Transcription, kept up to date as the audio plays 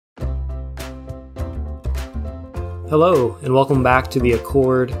Hello, and welcome back to the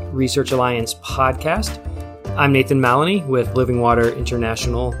Accord Research Alliance podcast. I'm Nathan Maloney with Living Water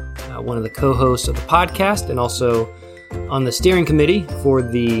International, one of the co-hosts of the podcast, and also on the steering committee for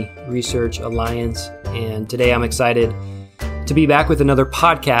the Research Alliance. And today I'm excited to be back with another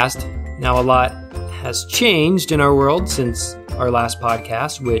podcast. Now, a lot has changed in our world since our last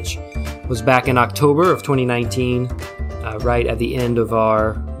podcast, which was back in October of 2019, right at the end of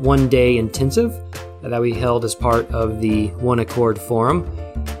our one-day intensive that we held as part of the One Accord Forum.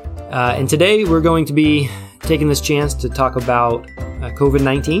 And today we're going to be taking this chance to talk about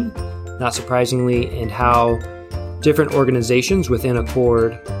COVID-19, not surprisingly, and how different organizations within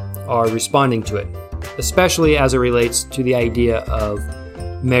Accord are responding to it, especially as it relates to the idea of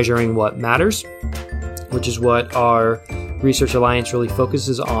measuring what matters, which is what our Research Alliance really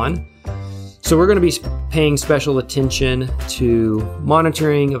focuses on. So we're going to be paying special attention to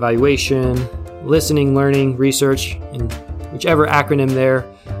monitoring, evaluation, listening, learning, research, and whichever acronym there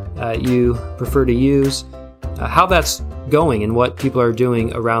you prefer to use, how that's going and what people are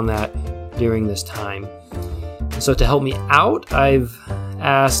doing around that during this time. And so to help me out, I've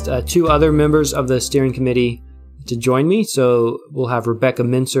asked two other members of the steering committee to join me. So we'll have Rebecca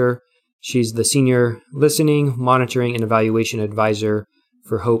Mincer. She's the Senior Listening, Monitoring, and Evaluation Advisor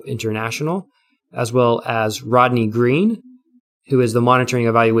for Hope International, as well as Rodney Green, who is the Monitoring,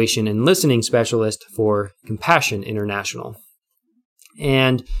 Evaluation, and Listening Specialist for Compassion International.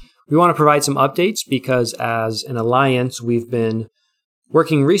 And we want to provide some updates because as an alliance, we've been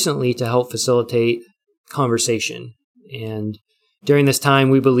working recently to help facilitate conversation. And during this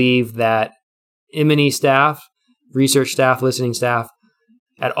time, we believe that M&E staff, research staff, listening staff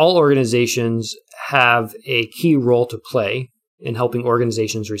at all organizations have a key role to play in helping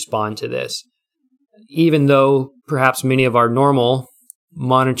organizations respond to this. Even though perhaps many of our normal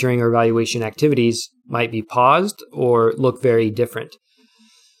monitoring or evaluation activities might be paused or look very different.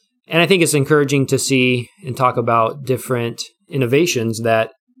 And I think it's encouraging to see and talk about different innovations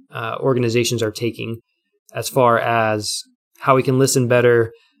that organizations are taking as far as how we can listen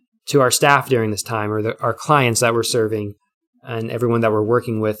better to our staff during this time or our clients that we're serving and everyone that we're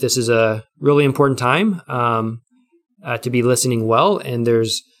working with. This is a really important time to be listening well, and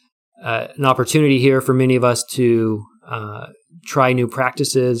there's an opportunity here for many of us to try new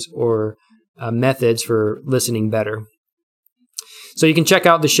practices or methods for listening better. So you can check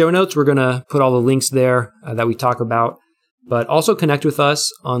out the show notes. We're going to put all the links there that we talk about, but also connect with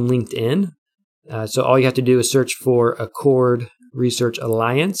us on LinkedIn. So all you have to do is search for Accord Research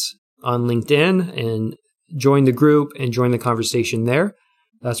Alliance on LinkedIn and join the group and join the conversation there.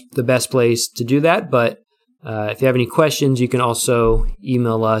 That's the best place to do that. But if you have any questions, you can also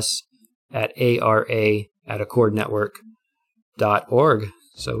email us at ara@accordnetwork.org.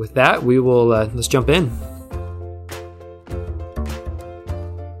 So with that, we will let's jump in.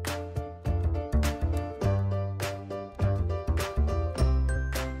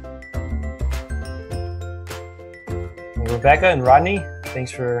 Well, Rebecca and Rodney,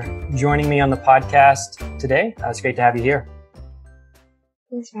 thanks for joining me on the podcast today. It's great to have you here.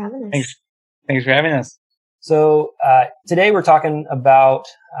 Thanks for having us. Thanks for having us. So today we're talking about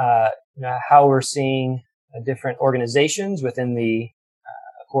how we're seeing different organizations within the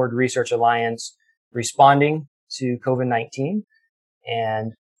Accord Research Alliance responding to COVID-19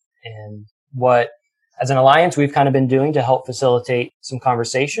 and what, as an alliance, we've kind of been doing to help facilitate some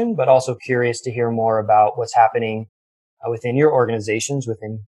conversation, but also curious to hear more about what's happening within your organizations,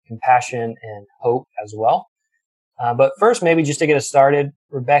 within Compassion and Hope as well. But first, maybe just to get us started,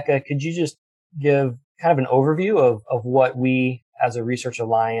 Rebecca, could you just give kind of an overview of what we as a Research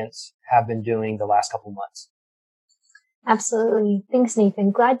Alliance have been doing the last couple months? Absolutely. Thanks, Nathan.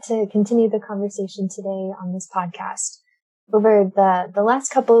 Glad to continue the conversation today on this podcast. Over the last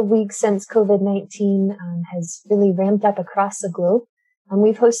couple of weeks since COVID-19 has really ramped up across the globe,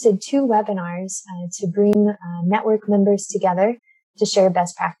 we've hosted 2 webinars to bring network members together to share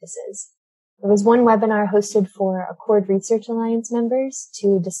best practices. There was one webinar hosted for Accord Research Alliance members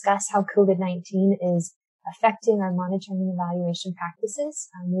to discuss how COVID-19 is affecting our monitoring and evaluation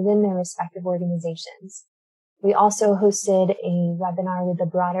practices within their respective organizations. We also hosted a webinar with the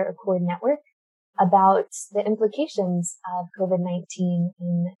broader Accord network about the implications of COVID-19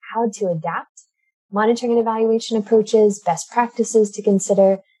 and how to adapt monitoring and evaluation approaches, best practices to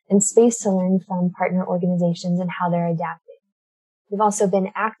consider, and space to learn from partner organizations and how they're adapting. We've also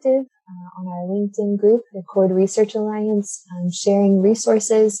been active on our LinkedIn group, the Accord Research Alliance, sharing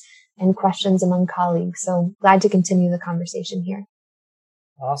resources and questions among colleagues. So glad to continue the conversation here.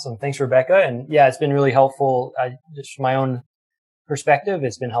 Awesome. Thanks, Rebecca. And yeah, it's been really helpful. Just from my own perspective,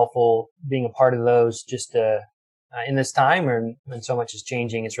 it's been helpful being a part of those just to in this time when so much is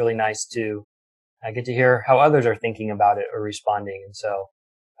changing. It's really nice to get to hear how others are thinking about it or responding. And so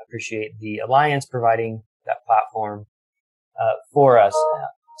I appreciate the Alliance providing that platform for us.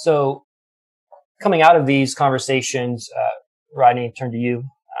 So coming out of these conversations, Rodney, turn to you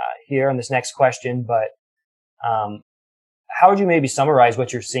here on this next question, but how would you maybe summarize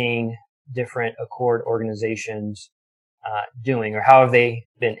what you're seeing different Accord organizations doing, or how have they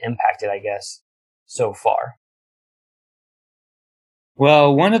been impacted, I guess, so far?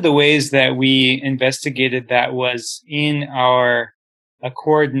 Well, one of the ways that we investigated that was in our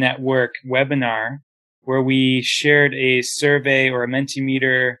Accord Network webinar, where we shared a survey or a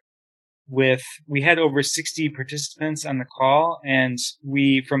Mentimeter we had over 60 participants on the call, and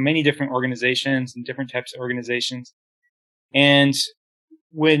from many different organizations and different types of organizations. And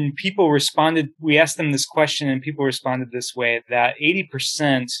when people responded, we asked them this question and people responded this way, that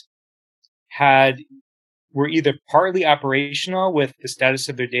 80% were either partly operational with the status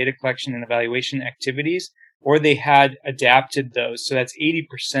of their data collection and evaluation activities, or they had adapted those. So that's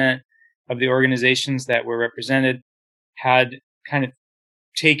 80% of the organizations that were represented had kind of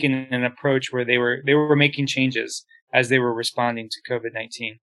taken an approach where they were making changes as they were responding to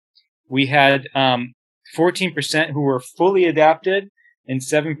COVID-19. We had 14% who were fully adapted and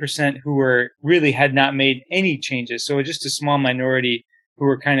 7% who really had not made any changes. So just a small minority who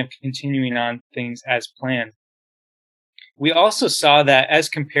were kind of continuing on things as planned. We also saw that as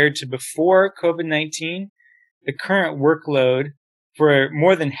compared to before COVID-19, the current workload for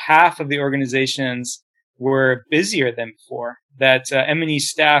more than half of the organizations were busier than before, that M&E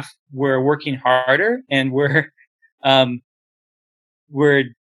staff were working harder and were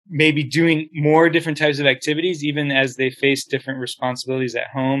maybe doing more different types of activities, even as they face different responsibilities at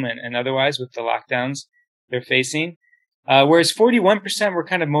home and otherwise with the lockdowns they're facing. Whereas 41% were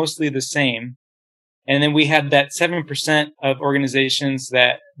kind of mostly the same. And then we had that 7% of organizations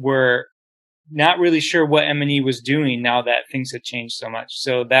that were not really sure what M&E was doing now that things had changed so much.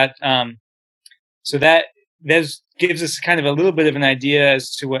 So that gives us kind of a little bit of an idea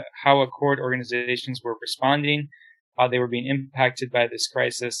as to how Accord organizations were responding, how they were being impacted by this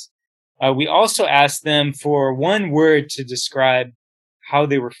crisis. We also asked them for one word to describe how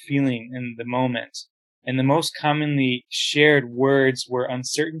they were feeling in the moment. And the most commonly shared words were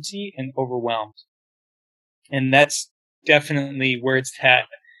uncertainty and overwhelmed. And that's definitely words that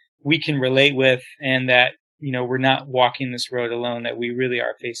we can relate with, and that, we're not walking this road alone, that we really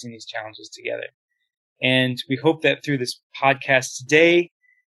are facing these challenges together. And we hope that through this podcast today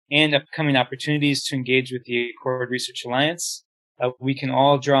and upcoming opportunities to engage with the Accord Research Alliance, we can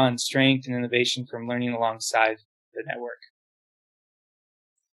all draw on strength and innovation from learning alongside the network.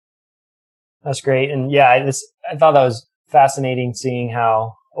 That's great. And yeah, I thought that was fascinating, seeing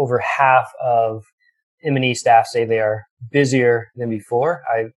how over half of M&E staff say they are busier than before.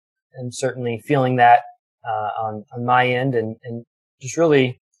 I am certainly feeling that on my end, and just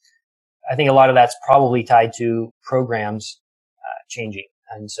really, I think a lot of that's probably tied to programs changing,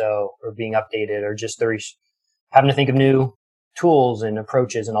 and so, or being updated, or just having to think of new tools and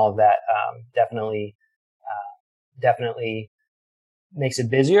approaches and all of that. Definitely makes it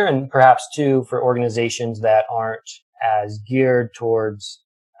busier, and perhaps too for organizations that aren't as geared towards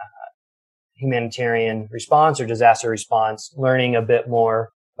humanitarian response or disaster response, learning a bit more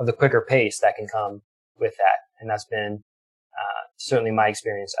of the quicker pace that can come with that. And that's been certainly my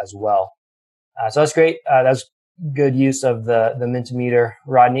experience as well. So that's great. That's good use of the Mentimeter,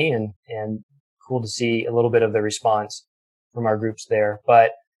 Rodney, and cool to see a little bit of the response from our groups there.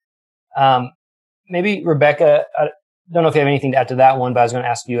 But maybe Rebecca, I don't know if you have anything to add to that one, but I was going to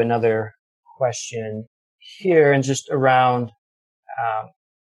ask you another question here, and just around,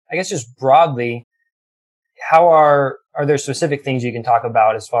 I guess just broadly, how are there specific things you can talk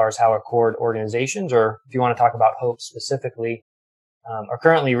about as far as how Accord organizations, or if you want to talk about HOPE specifically, are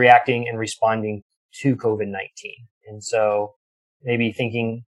currently reacting and responding to COVID-19? And so maybe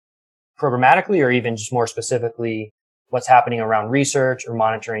thinking programmatically, or even just more specifically, what's happening around research or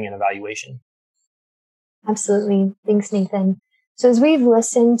monitoring and evaluation. Absolutely. Thanks, Nathan. So as we've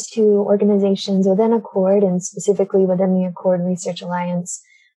listened to organizations within Accord, and specifically within the Accord Research Alliance,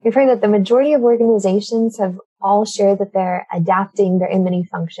 we've heard that the majority of organizations have all shared that they're adapting their M&E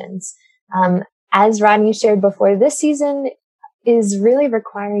functions. As Rodney shared before, this season is really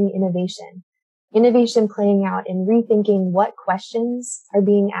requiring innovation. Innovation playing out in rethinking what questions are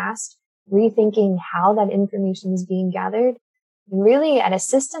being asked, rethinking how that information is being gathered, and really at a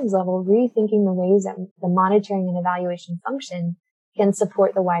systems level, rethinking the ways that the monitoring and evaluation function can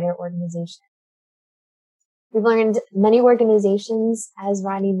support the wider organization. We've learned many organizations, as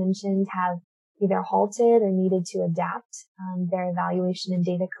Rodney mentioned, have either halted or needed to adapt their evaluation and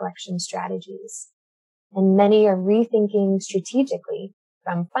data collection strategies. And many are rethinking strategically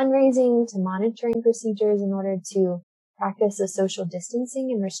from fundraising to monitoring procedures in order to practice the social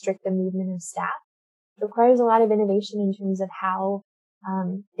distancing and restrict the movement of staff. It requires a lot of innovation in terms of how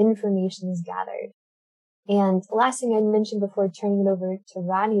information is gathered. And the last thing I mentioned before turning it over to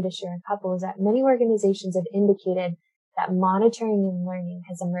Rodney to share a couple is that many organizations have indicated that monitoring and learning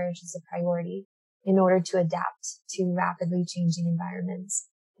has emerged as a priority in order to adapt to rapidly changing environments.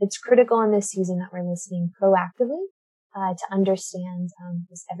 It's critical in this season that we're listening proactively to understand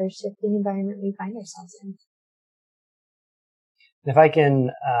this ever-shifting environment we find ourselves in. If I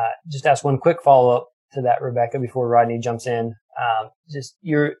can just ask one quick follow-up to that, Rebecca, before Rodney jumps in.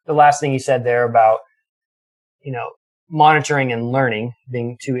 The last thing you said there about, monitoring and learning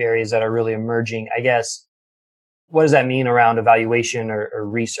being two areas that are really emerging. I guess, what does that mean around evaluation or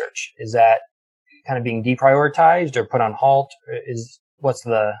research? Is that kind of being deprioritized or put on halt? What's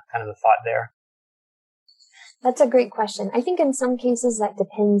the kind of the thought there? That's a great question. I think in some cases that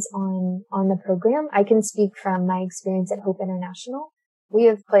depends on the program. I can speak from my experience at Hope International. We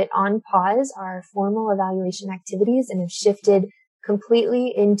have put on pause our formal evaluation activities and have shifted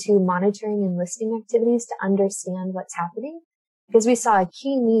completely into monitoring and listening activities to understand what's happening, because we saw a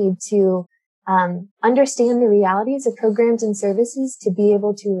key need to understand the realities of programs and services to be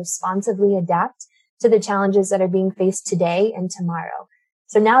able to responsibly adapt to the challenges that are being faced today and tomorrow.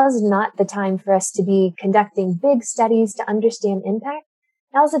 So now is not the time for us to be conducting big studies to understand impact.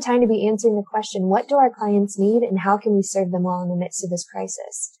 Now is the time to be answering the question, what do our clients need and how can we serve them well in the midst of this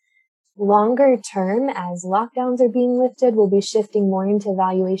crisis? Longer term, as lockdowns are being lifted, we'll be shifting more into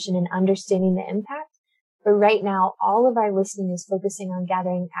evaluation and understanding the impact. But right now, all of our listening is focusing on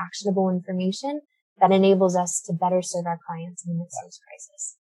gathering actionable information that enables us to better serve our clients in the midst of this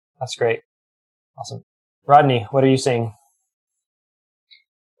crisis. That's great. Awesome. Rodney, what are you seeing?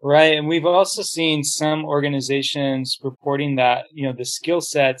 Right. And we've also seen some organizations reporting that, the skill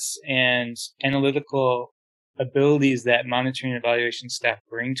sets and analytical abilities that monitoring and evaluation staff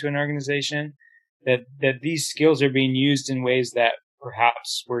bring to an organization, that these skills are being used in ways that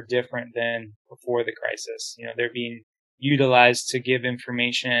perhaps were different than before the crisis. They're being utilized to give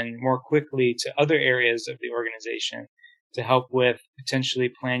information more quickly to other areas of the organization to help with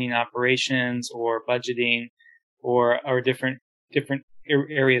potentially planning operations or budgeting or different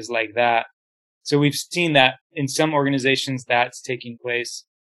areas like that. So we've seen that in some organizations that's taking place.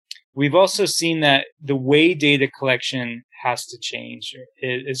 We've also seen that the way data collection has to change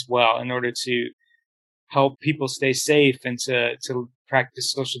as well in order to help people stay safe and to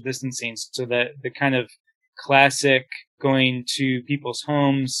practice social distancing. So that the kind of classic going to people's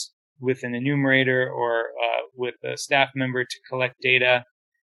homes with an enumerator or with a staff member to collect data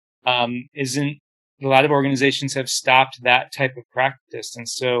isn't. A lot of organizations have stopped that type of practice. And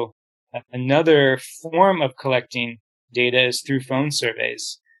so another form of collecting data is through phone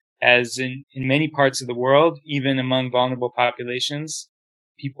surveys. As in many parts of the world, even among vulnerable populations,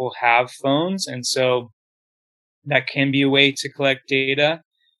 people have phones. And so that can be a way to collect data.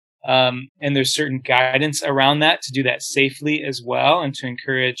 And there's certain guidance around that to do that safely as well and to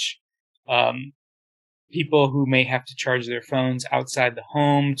encourage people who may have to charge their phones outside the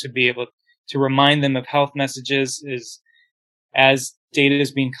home to be able to remind them of health messages as data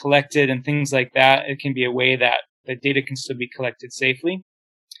is being collected and things like that. It can be a way that the data can still be collected safely.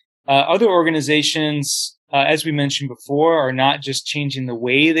 Other organizations, as we mentioned before, are not just changing the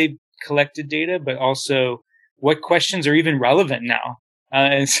way they collected data, but also what questions are even relevant now.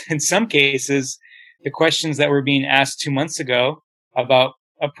 In some cases, the questions that were being asked 2 months ago about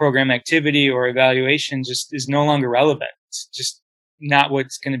a program activity or evaluation just is no longer relevant. It's just not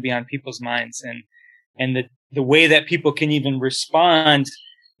what's going to be on people's minds. And the way that people can even respond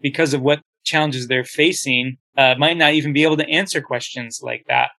because of what challenges they're facing might not even be able to answer questions like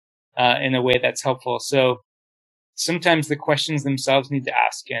that in a way that's helpful. So sometimes the questions themselves need to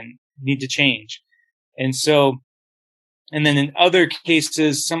ask and need to change. And then in other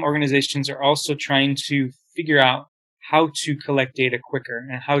cases, some organizations are also trying to figure out how to collect data quicker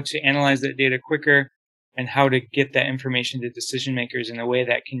and how to analyze that data quicker and how to get that information to decision makers in a way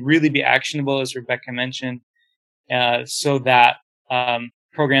that can really be actionable, as Rebecca mentioned, so that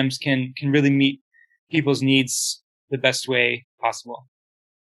programs can really meet people's needs the best way possible.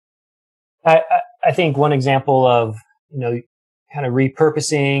 I think one example of, kind of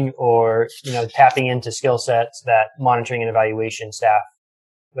repurposing or, tapping into skill sets that monitoring and evaluation staff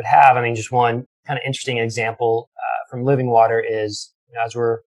would have. I mean, just one kind of interesting example from Living Water is, as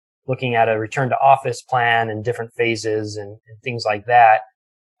we're looking at a return to office plan and different phases and things like that,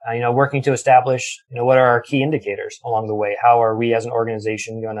 working to establish, what are our key indicators along the way? How are we as an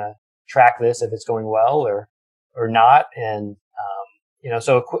organization going to track this if it's going well or not? And,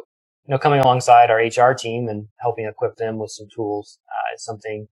 coming alongside our HR team and helping equip them with some tools, is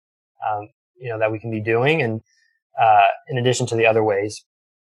something, that we can be doing. And, in addition to the other ways,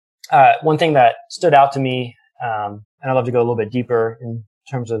 one thing that stood out to me, and I'd love to go a little bit deeper in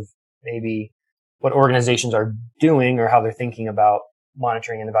terms of maybe what organizations are doing or how they're thinking about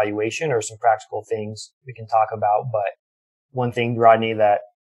monitoring and evaluation, or some practical things we can talk about. But one thing, Rodney, that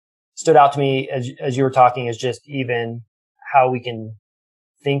stood out to me as you were talking is just even how we can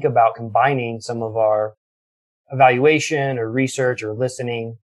think about combining some of our evaluation or research or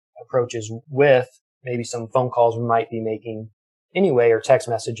listening approaches with maybe some phone calls we might be making anyway, or text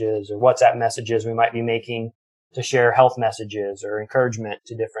messages or WhatsApp messages we might be making to share health messages or encouragement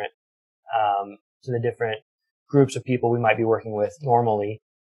to the different groups of people we might be working with normally.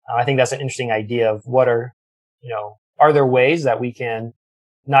 I think that's an interesting idea of what are there ways that we can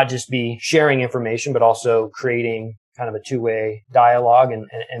not just be sharing information, but also creating kind of a two-way dialogue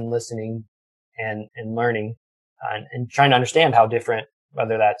and listening and learning and trying to understand how different,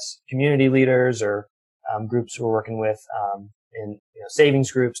 whether that's community leaders or groups we're working with in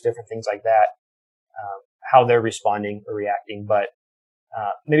savings groups, different things like that, how they're responding or reacting. But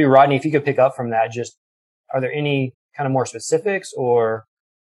maybe Rodney, if you could pick up from that, just are there any kind of more specifics or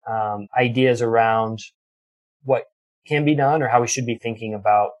ideas around what can be done or how we should be thinking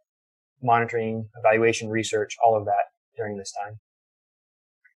about monitoring, evaluation, research, all of that during this time?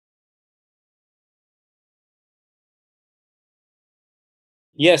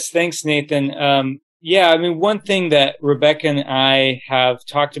 Yes, thanks, Nathan. One thing that Rebecca and I have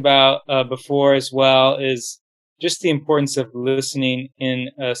talked about before as well is just the importance of listening in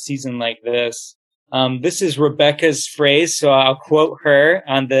a season like this. This is Rebecca's phrase, so I'll quote her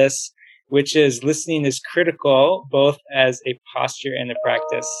on this, which is, listening is critical, both as a posture and a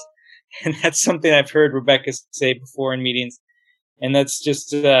practice. And that's something I've heard Rebecca say before in meetings. And that's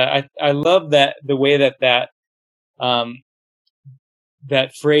just, I love that, the way that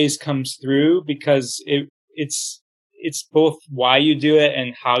phrase comes through, because it's both why you do it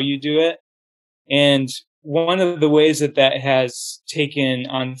and how you do it. And one of the ways that has taken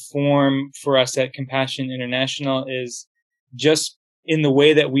on form for us at Compassion International is just in the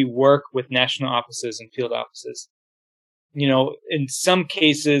way that we work with national offices and field offices. In some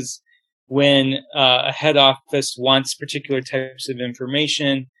cases, when a head office wants particular types of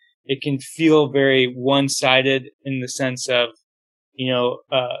information, it can feel very one-sided in the sense of,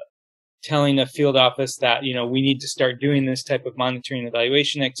 telling a field office that, we need to start doing this type of monitoring and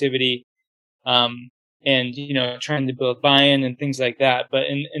evaluation activity, and, trying to build buy-in and things like that. But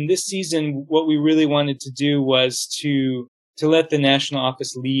in this season, what we really wanted to do was to let the national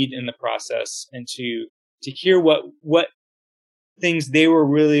office lead in the process and to hear what things they were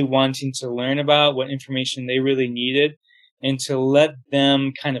really wanting to learn about, what information they really needed, and to let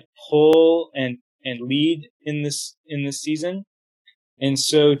them kind of pull and lead in this season. And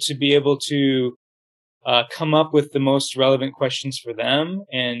so to be able to come up with the most relevant questions for them.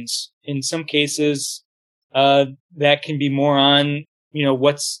 And in some cases, that can be more on,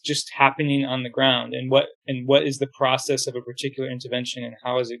 what's just happening on the ground and what is the process of a particular intervention and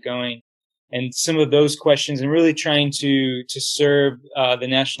how is it going? And some of those questions, and really trying to serve the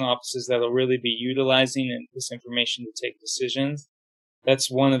national offices that will really be utilizing this information to take decisions. That's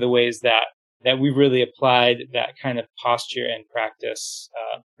one of the ways that we really applied that kind of posture and practice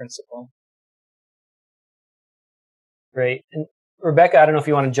principle. Great. And Rebecca, I don't know if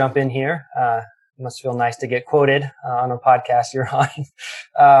you want to jump in here. It must feel nice to get quoted on a podcast you're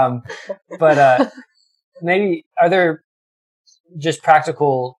on. But maybe are there just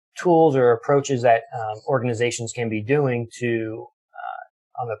practical tools or approaches that organizations can be doing to,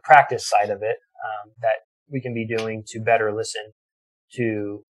 on the practice side of it, that we can be doing to better listen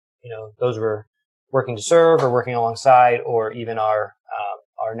to, those we're working to serve or working alongside, or even our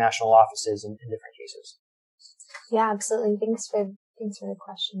national offices in different cases? Yeah, absolutely. Thanks for the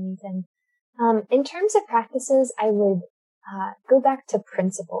question, Nathan. In terms of practices, I would go back to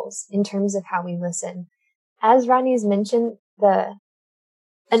principles in terms of how we listen. As Rodney has mentioned,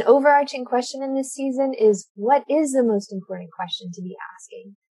 an overarching question in this season is, what is the most important question to be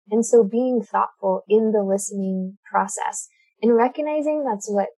asking? And so being thoughtful in the listening process and recognizing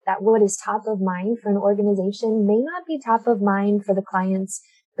that what is top of mind for an organization may not be top of mind for the clients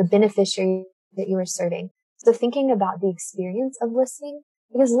or beneficiaries that you are serving. So thinking about the experience of listening,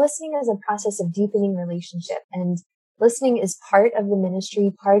 because listening is a process of deepening relationship, and listening is part of the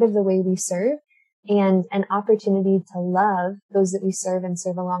ministry, part of the way we serve. and an opportunity to love those that we serve and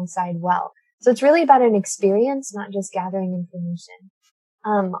serve alongside well. So it's really about an experience, not just gathering information.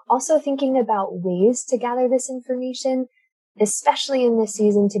 Also thinking about ways to gather this information, especially in this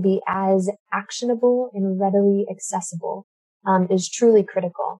season, to be as actionable and readily accessible, is truly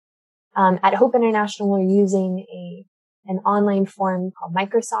critical. At Hope International, we're using an online form called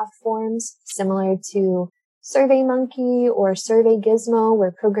Microsoft Forms, similar to SurveyMonkey or Survey Gizmo,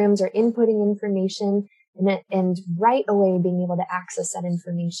 where programs are inputting information and right away being able to access that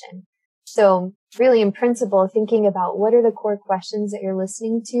information. So really in principle, thinking about what are the core questions that you're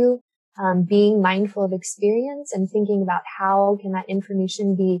listening to, being mindful of experience and thinking about how can that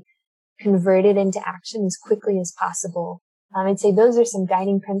information be converted into action as quickly as possible. I'd say those are some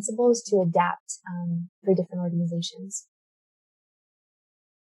guiding principles to adapt for different organizations.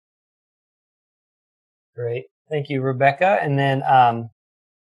 Great. Thank you, Rebecca. And then I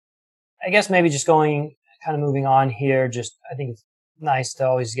guess maybe just kind of moving on here, I think it's nice to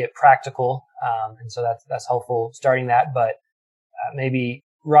always get practical. And so that's helpful starting that. But maybe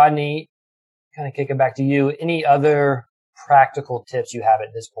Rodney, kind of kick it back to you. Any other practical tips you have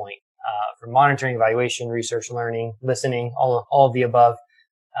at this point for monitoring, evaluation, research, learning, listening, all of the above?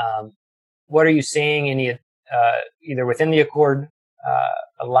 What are you seeing either within the Accord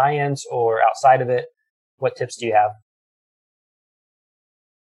Alliance or outside of it? What tips do you have?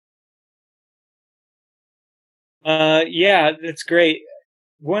 Yeah, that's great.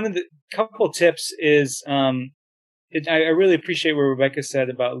 One of the couple tips is, I really appreciate what Rebecca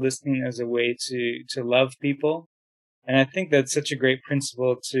said about listening as a way to love people. And I think that's such a great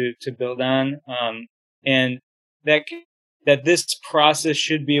principle to build on. And that this process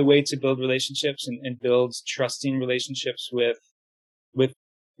should be a way to build relationships and build trusting relationships with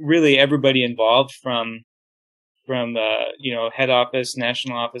really everybody involved from head office,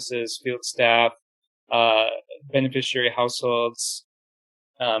 national offices, field staff, beneficiary households,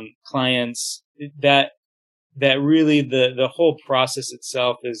 clients, that really the whole process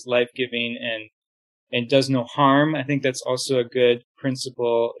itself is life-giving and does no harm. I think that's also a good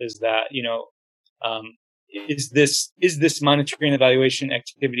principle, is that, is this monitoring evaluation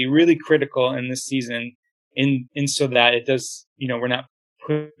activity really critical in this season in so that it does, we're not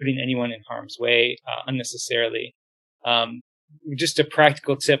putting anyone in harm's way unnecessarily. Just a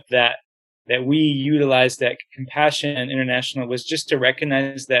practical tip that we utilized at Compassion International was just to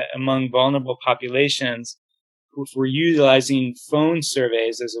recognize that among vulnerable populations, if we're utilizing phone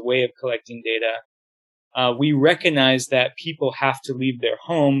surveys as a way of collecting data, we recognize that people have to leave their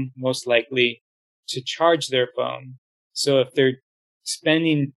home, most likely, to charge their phone. So if they're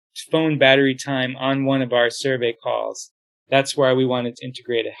spending phone battery time on one of our survey calls, that's why we wanted to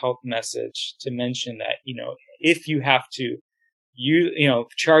integrate a health message to mention that, if you have to,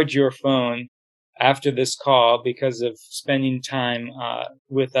 charge your phone after this call because of spending time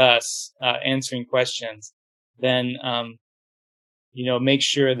with us answering questions, then make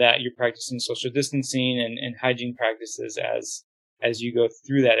sure that you're practicing social distancing and hygiene practices as you go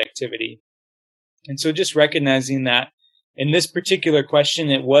through that activity. And so just recognizing that in this particular question,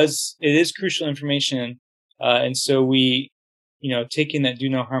 it is crucial information. And so we, taking that do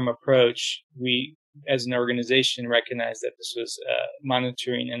no harm approach, we as an organization recognize that this was a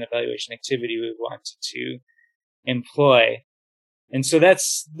monitoring and evaluation activity we wanted to employ. And so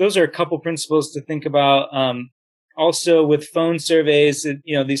those are a couple principles to think about. Also with phone surveys,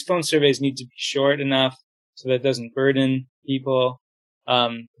 these phone surveys need to be short enough so that it doesn't burden people.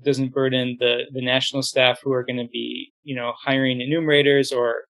 It doesn't burden the national staff who are going to be, hiring enumerators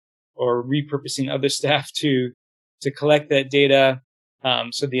or repurposing other staff to collect that data.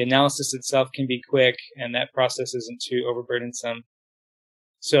 So the analysis itself can be quick and that process isn't too overburdensome.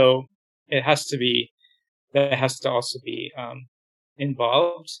 So that has to also be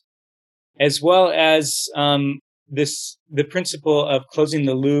involved, as well as the principle of closing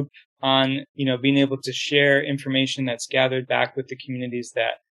the loop on, being able to share information that's gathered back with the communities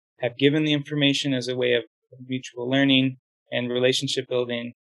that have given the information as a way of mutual learning and relationship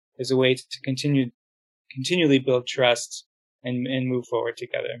building, as a way to continually build trust and move forward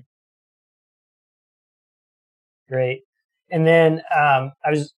together. Great. And then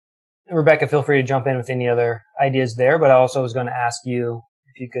Rebecca, feel free to jump in with any other ideas there, but I also was going to ask you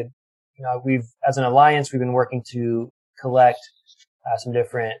if you could, as an alliance, we've been working to collect some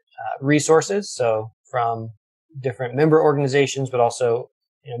different resources. So from different member organizations, but also,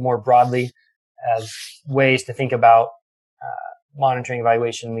 more broadly as ways to think about monitoring,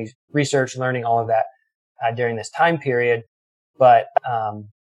 evaluation, research, learning, all of that during this time period. But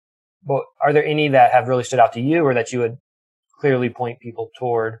are there any that have really stood out to you or that you would clearly point people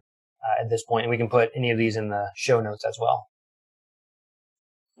toward at this point. And we can put any of these in the show notes as well.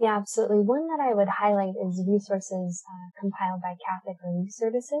 Yeah, absolutely. One that I would highlight is resources compiled by Catholic Relief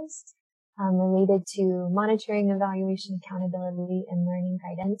Services related to monitoring, evaluation, accountability, and learning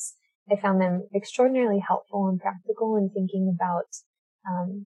guidance. I found them extraordinarily helpful and practical in thinking about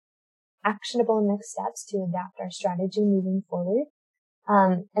actionable next steps to adapt our strategy moving forward.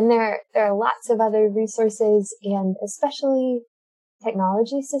 And there are lots of other resources, and especially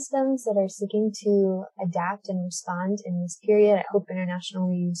technology systems that are seeking to adapt and respond in this period. At Hope International,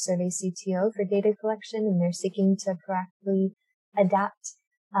 we use Survey CTO for data collection, and they're seeking to proactively adapt.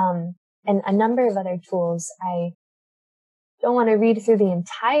 And a number of other tools. I don't want to read through the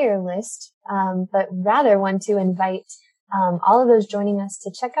entire list, but rather want to invite all of those joining us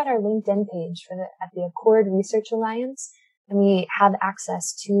to check out our LinkedIn page at the Accord Research Alliance. And we have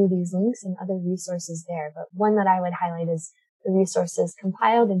access to these links and other resources there. But one that I would highlight is the resources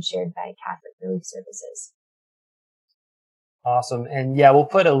compiled and shared by Catholic Relief Services. Awesome. And yeah, we'll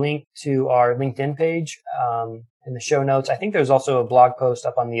put a link to our LinkedIn page in the show notes. I think there's also a blog post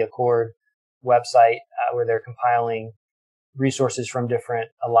up on the Accord website where they're compiling resources from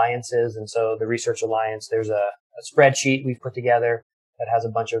different alliances. And so the Research Alliance, there's a spreadsheet we've put together that has a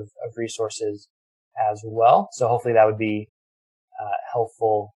bunch of resources as well. So hopefully that would be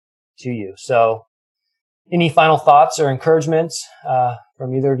helpful to you. So any final thoughts or encouragements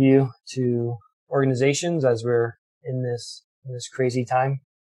from either of you to organizations as we're in this crazy time?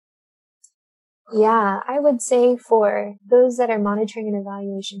 Yeah, I would say for those that are monitoring and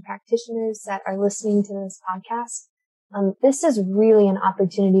evaluation practitioners that are listening to this podcast, this is really an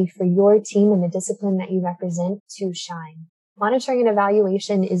opportunity for your team and the discipline that you represent to shine. Monitoring and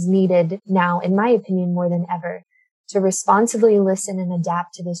evaluation is needed now, in my opinion, more than ever, to responsibly listen and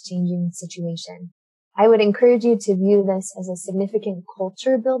adapt to this changing situation. I would encourage you to view this as a significant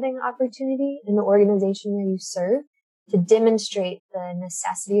culture building opportunity in the organization where you serve, to demonstrate the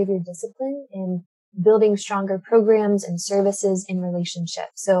necessity of your discipline in building stronger programs and services in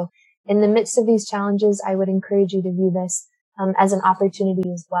relationships. So in the midst of these challenges, I would encourage you to view this as an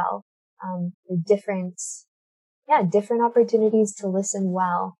opportunity as well. For different opportunities to listen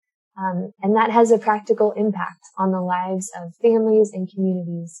well. And that has a practical impact on the lives of families and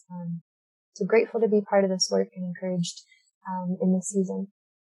communities. So grateful to be part of this work and encouraged in this season.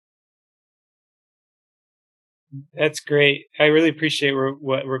 That's great. I really appreciate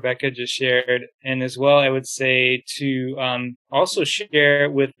what Rebecca just shared. And as well, I would say to also share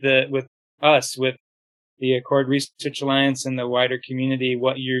with the Accord Research Alliance and the wider community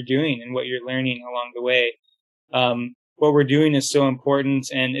what you're doing and what you're learning along the way. What we're doing is so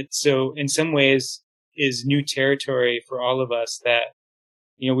important, and it's so, in some ways, is new territory for all of us that,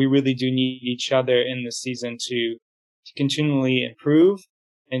 we really do need each other in this season to continually improve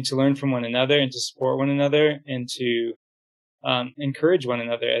and to learn from one another and to support one another and to encourage one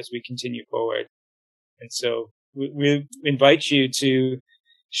another as we continue forward. And so we invite you to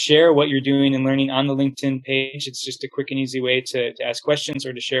share what you're doing and learning on the LinkedIn page. It's just a quick and easy way to ask questions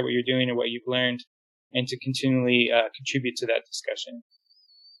or to share what you're doing or what you've learned and to continually contribute to that discussion.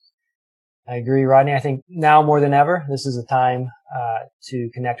 I agree, Rodney. I think now more than ever, this is a time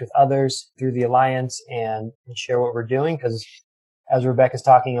to connect with others through the Alliance and share what we're doing, because as Rebecca's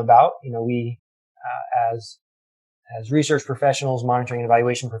talking about, we as research professionals, monitoring and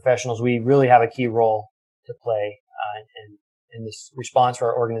evaluation professionals, we really have a key role to play in this response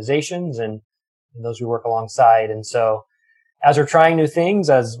for our organizations and those we work alongside. And so as we're trying new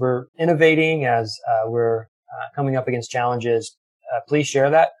things, as we're innovating, as we're coming up against challenges, please share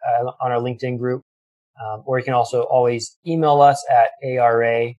that on our LinkedIn group. Or you can also always email us at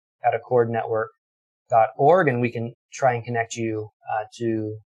ara@accordnetwork.org, and we can try and connect you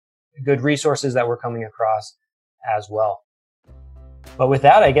to good resources that we're coming across as well. But with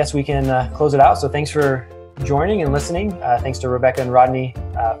that, I guess we can close it out. So thanks for joining and listening. Thanks to Rebecca and Rodney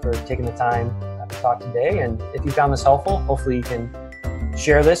for taking the time to talk today. And if you found this helpful, hopefully you can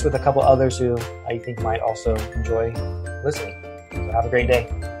share this with a couple others who you think might also enjoy listening. So have a great day.